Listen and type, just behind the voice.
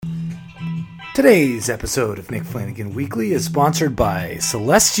Today's episode of Nick Flanagan Weekly is sponsored by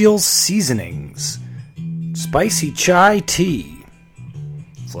Celestial Seasonings Spicy Chai Tea.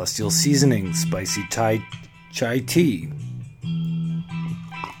 Celestial Seasonings Spicy Chai Tea.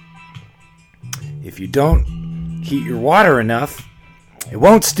 If you don't heat your water enough, it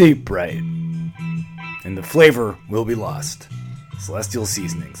won't steep right, and the flavor will be lost. Celestial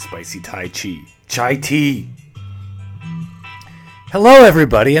Seasonings Spicy Chai Tea. Hello,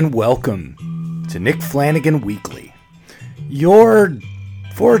 everybody, and welcome to Nick Flanagan Weekly, your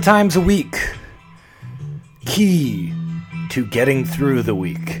 4 times a week key to getting through the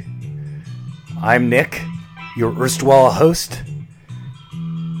week. I'm Nick, your erstwhile host,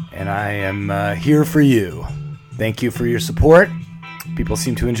 and I am here for you. Thank you for your support. People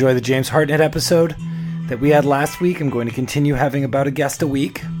seem to enjoy the James Hartnett episode that we had last week. I'm going to continue having about a guest a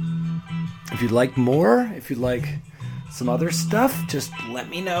week. If you'd like more, if you'd like some other stuff, just let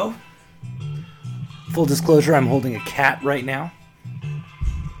me know. Full disclosure, I'm holding a cat right now.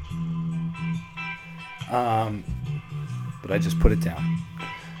 But I just put it down.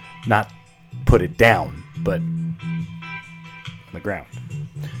 Not put it down, but on the ground.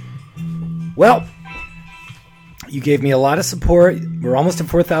 Well, you gave me a lot of support. We're almost at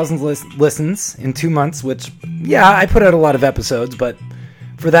 4,000 listens in 2 months, which, yeah, I put out a lot of episodes, but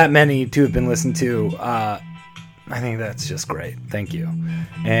for that many to have been listened to, I think that's just great. Thank you.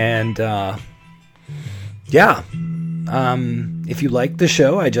 And, yeah, if you like the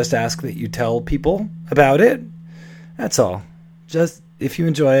show, I just ask that you tell people about it. That's all. Just if you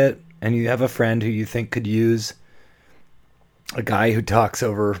enjoy it and you have a friend who you think could use a guy who talks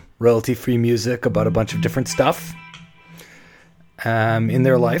over royalty-free music about a bunch of different stuff in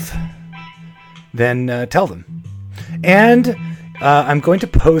their life, then tell them. And I'm going to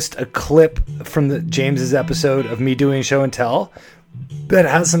post a clip from James's episode of me doing show and tell that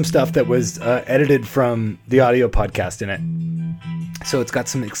has some stuff that was edited from the audio podcast in it. So it's got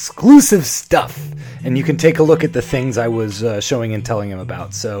some exclusive stuff, and you can take a look at the things I was showing and telling him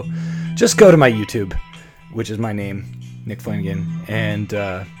about. So just go to my YouTube, which is my name, Nick Flanagan, and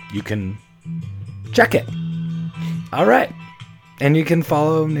you can check it. All right. And you can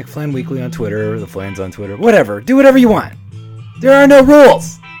follow Nick Flan Weekly on Twitter, The Flans on Twitter, whatever. Do whatever you want. There are no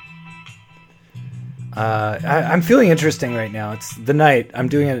rules. I'm feeling interesting right now. It's the night. I'm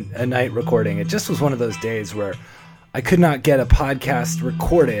doing a night recording. It just was one of those days where I could not get a podcast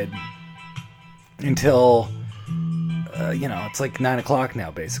recorded until, it's like 9 o'clock now,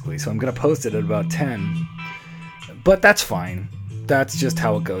 basically. So I'm going to post it at about 10. But that's fine. That's just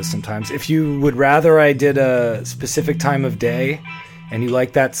how it goes sometimes. If you would rather I did a specific time of day and you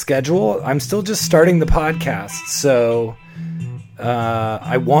like that schedule, I'm still just starting the podcast. So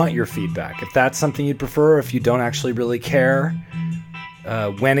I want your feedback. If that's something you'd prefer, if you don't actually really care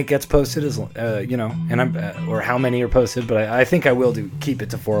when it gets posted, or how many are posted, but I think I will keep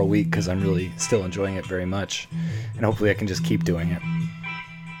it to 4 a week because I'm really still enjoying it very much. And hopefully I can just keep doing it.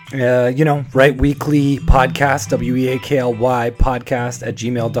 Write weekly podcast, WEAKLY podcast at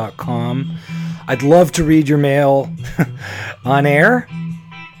gmail.com. I'd love to read your mail on air.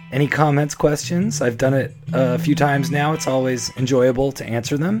 Any comments, questions? I've done it a few times now. It's always enjoyable to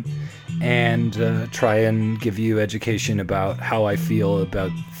answer them and try and give you education about how I feel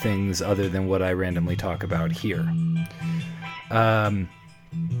about things other than what I randomly talk about here. I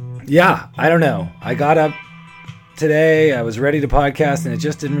don't know. I got up today, I was ready to podcast, and it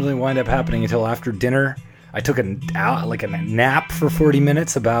just didn't really wind up happening until after dinner. I took a nap for 40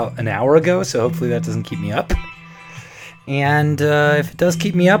 minutes about an hour ago, so hopefully that doesn't keep me up. And if it does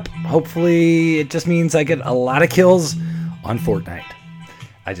keep me up, hopefully it just means I get a lot of kills on Fortnite.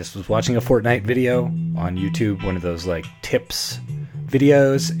 I just was watching a Fortnite video on YouTube, one of those tips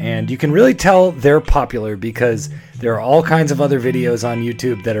videos, and you can really tell they're popular because there are all kinds of other videos on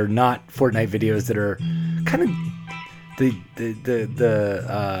YouTube that are not Fortnite videos that are kind of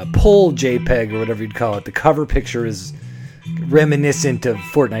the pull JPEG or whatever you'd call it. The cover picture is reminiscent of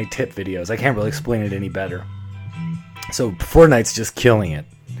Fortnite tip videos. I can't really explain it any better. So Fortnite's just killing it.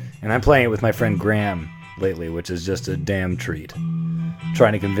 And I'm playing it with my friend Graham lately, which is just a damn treat. I'm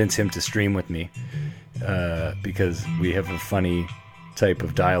trying to convince him to stream with me because we have a funny type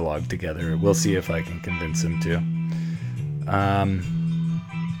of dialogue together. We'll see if I can convince him to.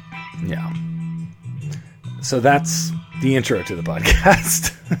 Yeah. So that's the intro to the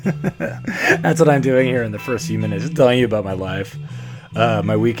podcast. That's what I'm doing here in the first few minutes, just telling you about my life.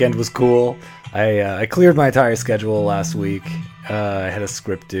 My weekend was cool. I cleared my entire schedule last week. I had a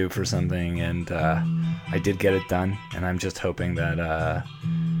script due for something, and I did get it done. And I'm just hoping that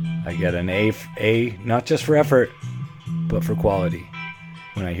I get an A, not just for effort, but for quality.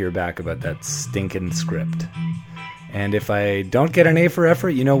 when I hear back about that stinking script. And if I don't get an A for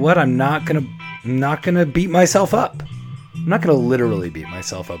effort, you know what? I'm not gonna beat myself up. I'm not gonna literally beat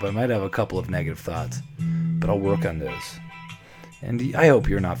myself up. I might have a couple of negative thoughts, but I'll work on those. And I hope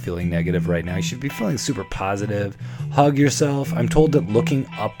you're not feeling negative right now. You should be feeling super positive. Hug yourself. I'm told that looking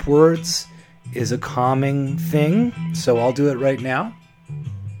upwards is a calming thing, so I'll do it right now.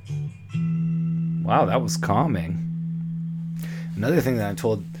 Wow, that was calming. Another thing that I'm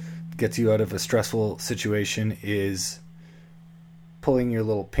told gets you out of a stressful situation is pulling your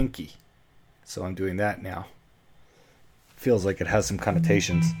little pinky. So I'm doing that now. Feels like it has some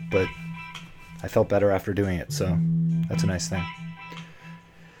connotations, but I felt better after doing it, so that's a nice thing.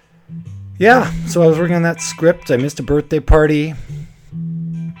 Yeah, so I was working on that script. I missed a birthday party.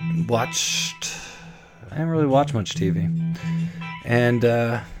 I didn't really watch much TV. And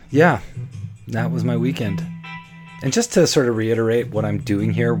yeah, that was my weekend. And just to sort of reiterate what I'm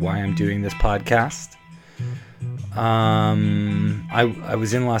doing here, why I'm doing this podcast, I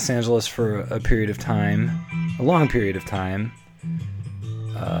was in Los Angeles for a period of time, a long period of time.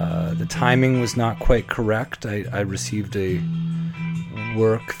 The timing was not quite correct. I received a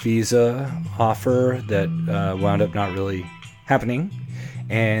work visa offer that wound up not really happening.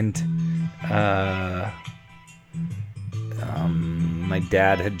 And my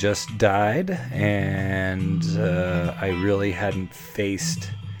dad had just died, and I really hadn't faced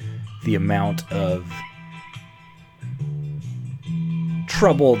the amount of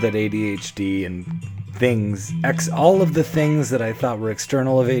trouble that ADHD and things, all of the things that I thought were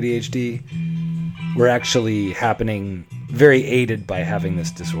external of ADHD were actually happening, very aided by having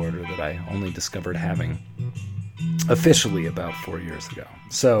this disorder that I only discovered having officially about 4 years ago.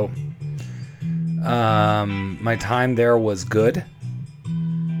 So my time there was good.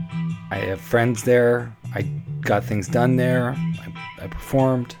 I have friends there. I got things done there. I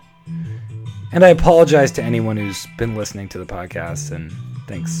performed. And I apologize to anyone who's been listening to the podcast and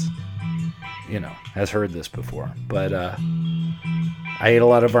thinks, has heard this before. But I ate a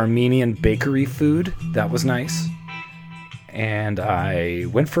lot of Armenian bakery food. That was nice. And I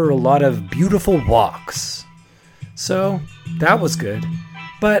went for a lot of beautiful walks. So that was good.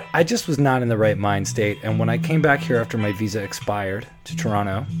 But I just was not in the right mind state. And when I came back here after my visa expired to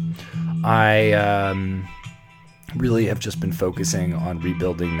Toronto, I really have just been focusing on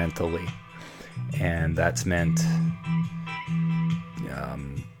rebuilding mentally. And that's meant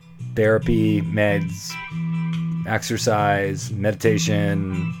therapy, meds, exercise,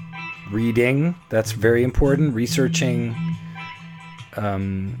 meditation, reading. That's very important. Researching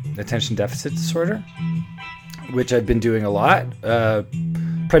attention deficit disorder, which I've been doing a lot.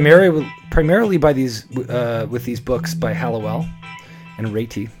 Primarily by with these books by Hallowell and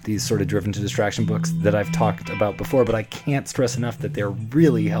Rati, these sort of driven to distraction books that I've talked about before, but I can't stress enough that they're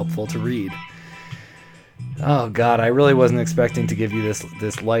really helpful to read. Oh God, I really wasn't expecting to give you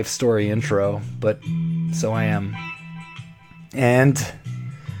this life story intro, but so I am. And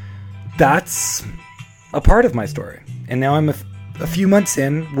that's a part of my story. And now I'm a few months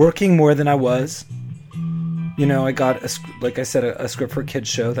in, working more than I was. I got, like I said, a script for a kids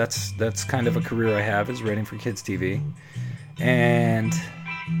show. That's kind of a career I have, is writing for kids TV. And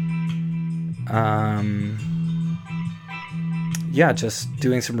just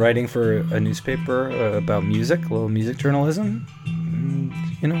doing some writing for a newspaper about music, a little music journalism.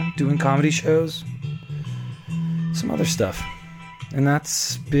 And, doing comedy shows, some other stuff. And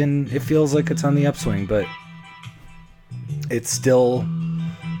it feels like it's on the upswing, but it's still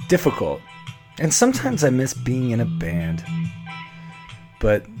difficult. And sometimes I miss being in a band.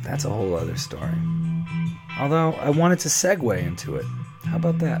 But that's a whole other story. Although I wanted to segue into it. How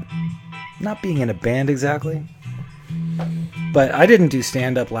about that? Not being in a band exactly. But I didn't do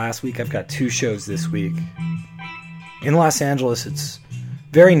stand-up last week. I've got 2 shows this week. In Los Angeles, it's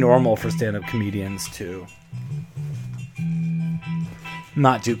very normal for stand-up comedians to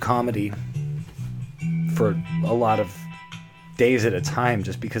not do comedy for a lot of days at a time,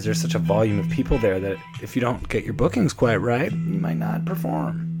 just because there's such a volume of people there that if you don't get your bookings quite right, you might not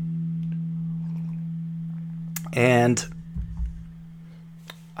perform. And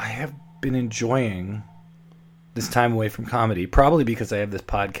I have been enjoying this time away from comedy, probably because I have this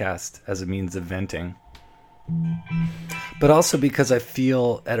podcast as a means of venting, but also because I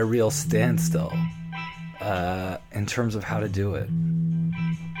feel at a real standstill in terms of how to do it.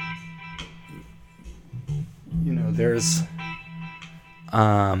 There's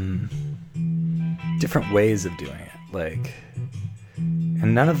different ways of doing it,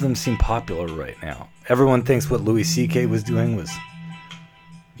 and none of them seem popular right now. Everyone thinks what Louis C.K. was doing was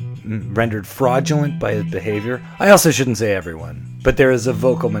rendered fraudulent by his behavior. I also shouldn't say everyone, but there is a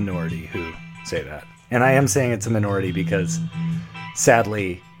vocal minority who say that. And I am saying it's a minority because,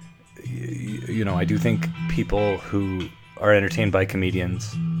 sadly, I do think people who are entertained by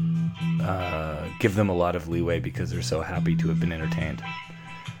comedians give them a lot of leeway because they're so happy to have been entertained.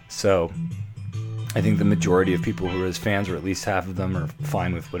 So I think the majority of people who are his fans, or at least half of them, are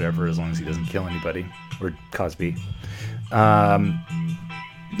fine with whatever as long as he doesn't kill anybody. Or Cosby.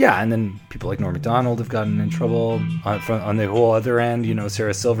 And then people like Norm Macdonald have gotten in trouble. On the whole other end,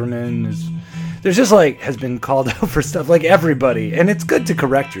 Sarah Silverman there's just has been called out for stuff, like everybody. And it's good to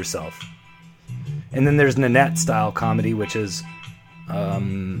correct yourself. And then there's Nanette-style comedy, which is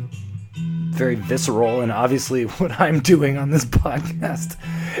very visceral. And obviously what I'm doing on this podcast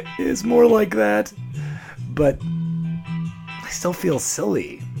is more like that. But I still feel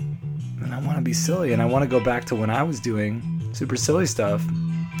silly. And I want to be silly. And I want to go back to when I was doing super silly stuff.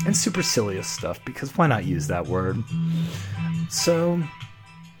 And supercilious stuff, because why not use that word? So,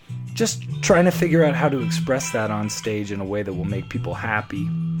 just trying to figure out how to express that on stage in a way that will make people happy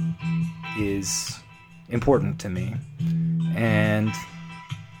is important to me. And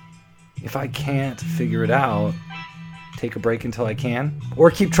if I can't figure it out, take a break until I can, or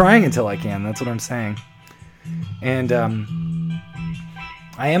keep trying until I can. That's what I'm saying. And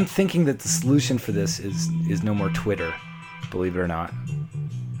I am thinking that the solution for this is no more Twitter, believe it or not.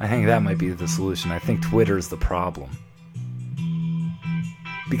 I think that might be the solution. I think Twitter is the problem.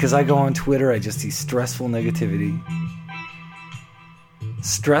 Because I go on Twitter, I just see stressful negativity.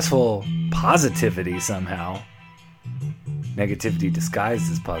 Stressful positivity somehow. Negativity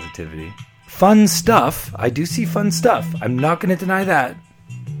disguised as positivity. Fun stuff. I do see fun stuff. I'm not going to deny that.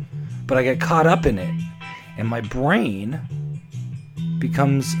 But I get caught up in it. And my brain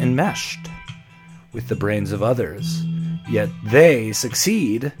becomes enmeshed with the brains of others. Yet they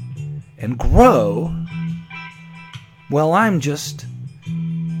succeed and grow while I'm just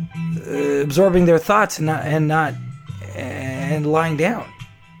absorbing their thoughts and lying down.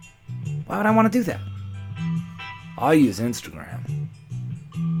 Why would I want to do that? I'll use Instagram.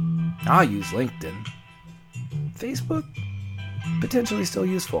 I'll use LinkedIn. Facebook, potentially still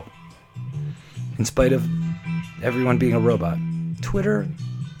useful. In spite of everyone being a robot. Twitter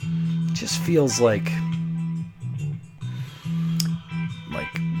just feels like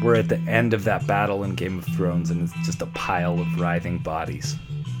we're at the end of that battle in Game of Thrones and it's just a pile of writhing bodies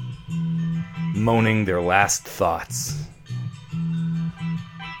moaning their last thoughts.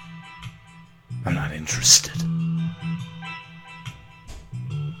 I'm not interested.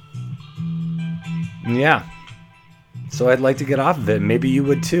 Yeah. So I'd like to get off of it. Maybe you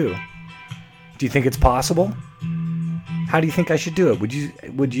would too. Do you think it's possible? How do you think I should do it?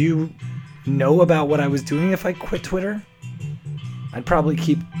 Would you know about what I was doing if I quit Twitter? I'd probably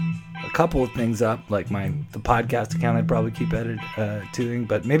keep a couple of things up, like the podcast account I'd probably keep doing,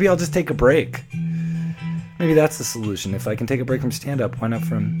 but maybe I'll just take a break. Maybe that's the solution. If I can take a break from stand-up, why not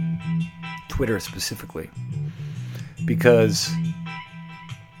from Twitter specifically? Because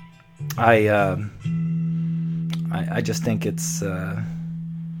I just think it's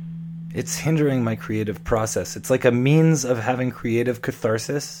hindering my creative process. It's like a means of having creative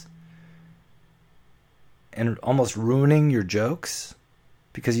catharsis and almost ruining your jokes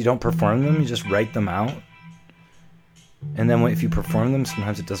because you don't perform them, you just write them out. And then if you perform them,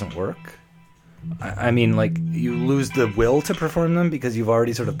 sometimes it doesn't work. I mean, you lose the will to perform them because you've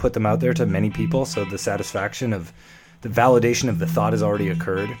already sort of put them out there to many people, so the satisfaction of the validation of the thought has already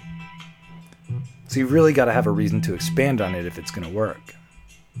occurred. So you've really got to have a reason to expand on it if it's going to work.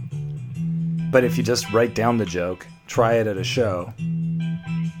 But if you just write down the joke, try it at a show,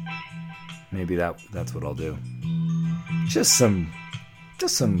 maybe that's what I'll do. Just some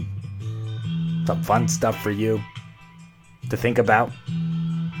fun stuff for you to think about.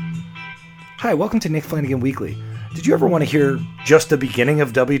 Hi, welcome to Nick Flanagan Weekly. Did you ever want to hear just the beginning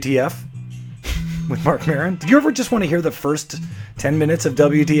of WTF with Mark Maron? Did you ever just want to hear the first 10 minutes of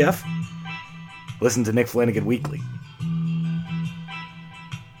WTF? Listen to Nick Flanagan Weekly.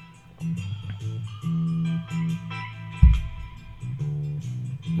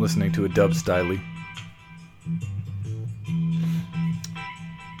 Listening to a dub style.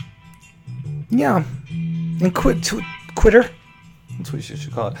 Yeah. And quitter. That's what you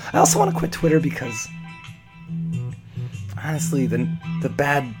should call it. I also want to quit Twitter because, honestly, the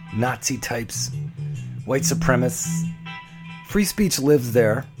bad Nazi types, white supremacists, free speech lives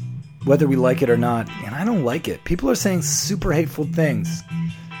there, whether we like it or not, and I don't like it. People are saying super hateful things,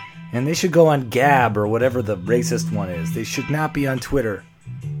 and they should go on Gab or whatever the racist one is. They should not be on Twitter.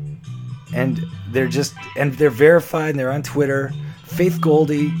 And they're verified, and they're on Twitter. Faith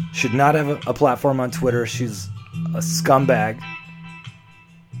Goldie should not have a platform on Twitter. She's a scumbag.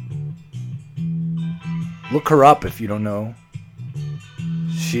 Look her up if you don't know.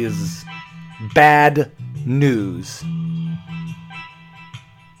 She is bad news.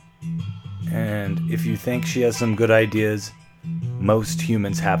 And if you think she has some good ideas, most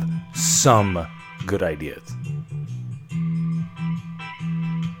humans have some good ideas.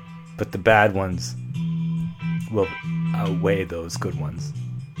 But the bad ones will outweigh those good ones.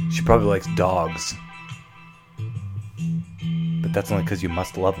 She probably likes dogs. But that's only because you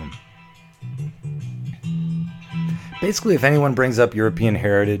must love them. Basically, if anyone brings up European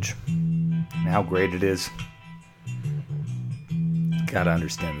heritage and how great it is, gotta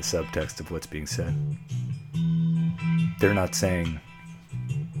understand the subtext of what's being said. They're not saying,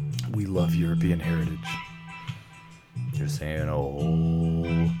 we love European heritage. They're saying a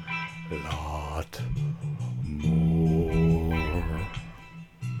whole lot more.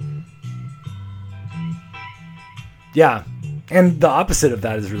 Yeah, and the opposite of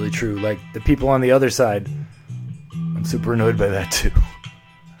that is really true. Like, the people on the other side, I'm super annoyed by that too.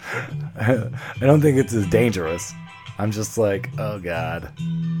 I don't think it's as dangerous. I'm just like, oh God,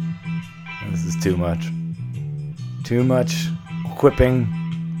 this is too much. Too much quipping.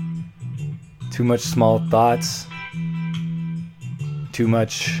 Too much small thoughts. Too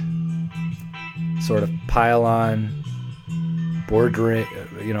much sort of pile on, bordering,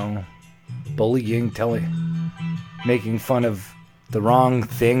 bullying, making fun of the wrong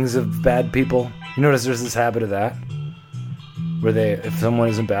things of bad people. You notice there's this habit of that, where if someone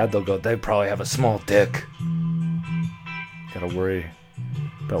isn't bad, they'll go, they probably have a small dick. Gotta worry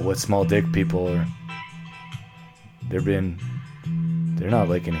about what small dick people are. They're not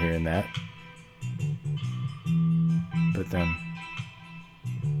liking hearing that. But then,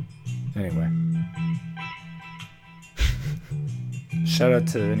 anyway. Shout out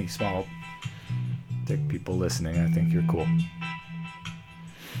to any small dick people listening. I think you're cool.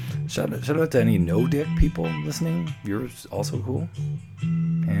 Shout out to any no dick people listening. You're also cool.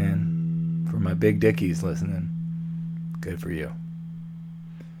 And for my big dickies listening, good for you.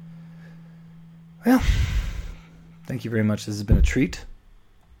 Well, thank you very much. This has been a treat.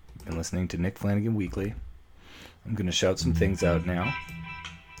 You've been listening to Nick Flanagan Weekly. I'm going to shout some things out now.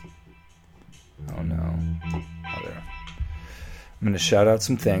 Oh no. Oh, there. I'm going to shout out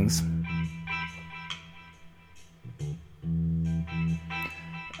some things.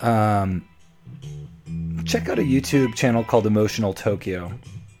 Check out a YouTube channel called Emotional Tokyo.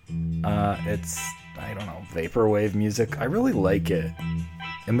 It's, I don't know, vaporwave music. I really like it.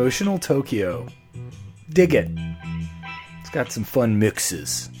 Emotional Tokyo. Dig it. It's got some fun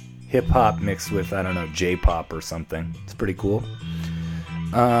mixes. Hip-hop mixed with, I don't know, J-pop or something. It's pretty cool.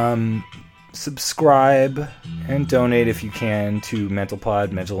 Subscribe and donate if you can to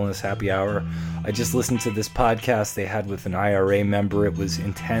MentalPod, Mental Illness Happy Hour. I just listened to this podcast they had with an IRA member. It was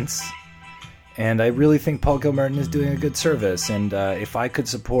intense. And I really think Paul Gilmartin is doing a good service. And if I could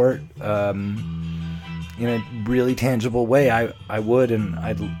support in a really tangible way, I would, and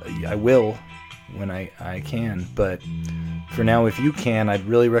I will when I can. But for now, if you can, I'd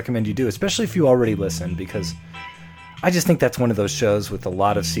really recommend you do, especially if you already listen, because I just think that's one of those shows with a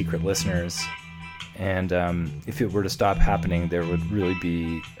lot of secret listeners. And if it were to stop happening, there would really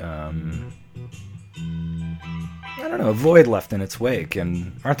be, I don't know, a void left in its wake.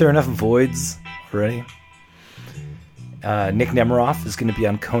 And aren't there enough voids already? Nick Nemiroff is going to be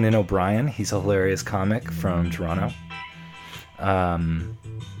on Conan O'Brien. He's a hilarious comic from Toronto.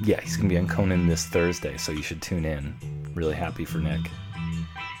 Yeah, he's going to be on Conan this Thursday, so you should tune in. Really happy for Nick.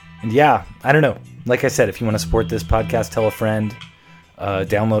 And yeah, I don't know. Like I said, if you want to support this podcast, tell a friend.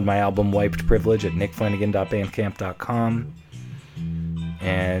 Download my album Wiped Privilege at nickflanagan.bandcamp.com.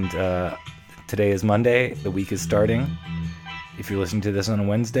 And today is Monday. The week is starting. If you're listening to this on a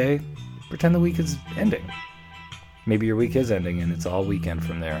Wednesday, pretend the week is ending. Maybe your week is ending and it's all weekend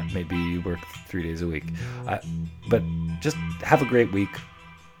from there. Maybe you work 3 days a week. But just have a great week.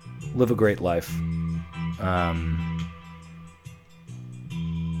 Live a great life.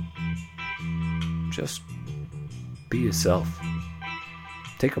 Just be yourself.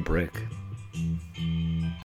 Take a break.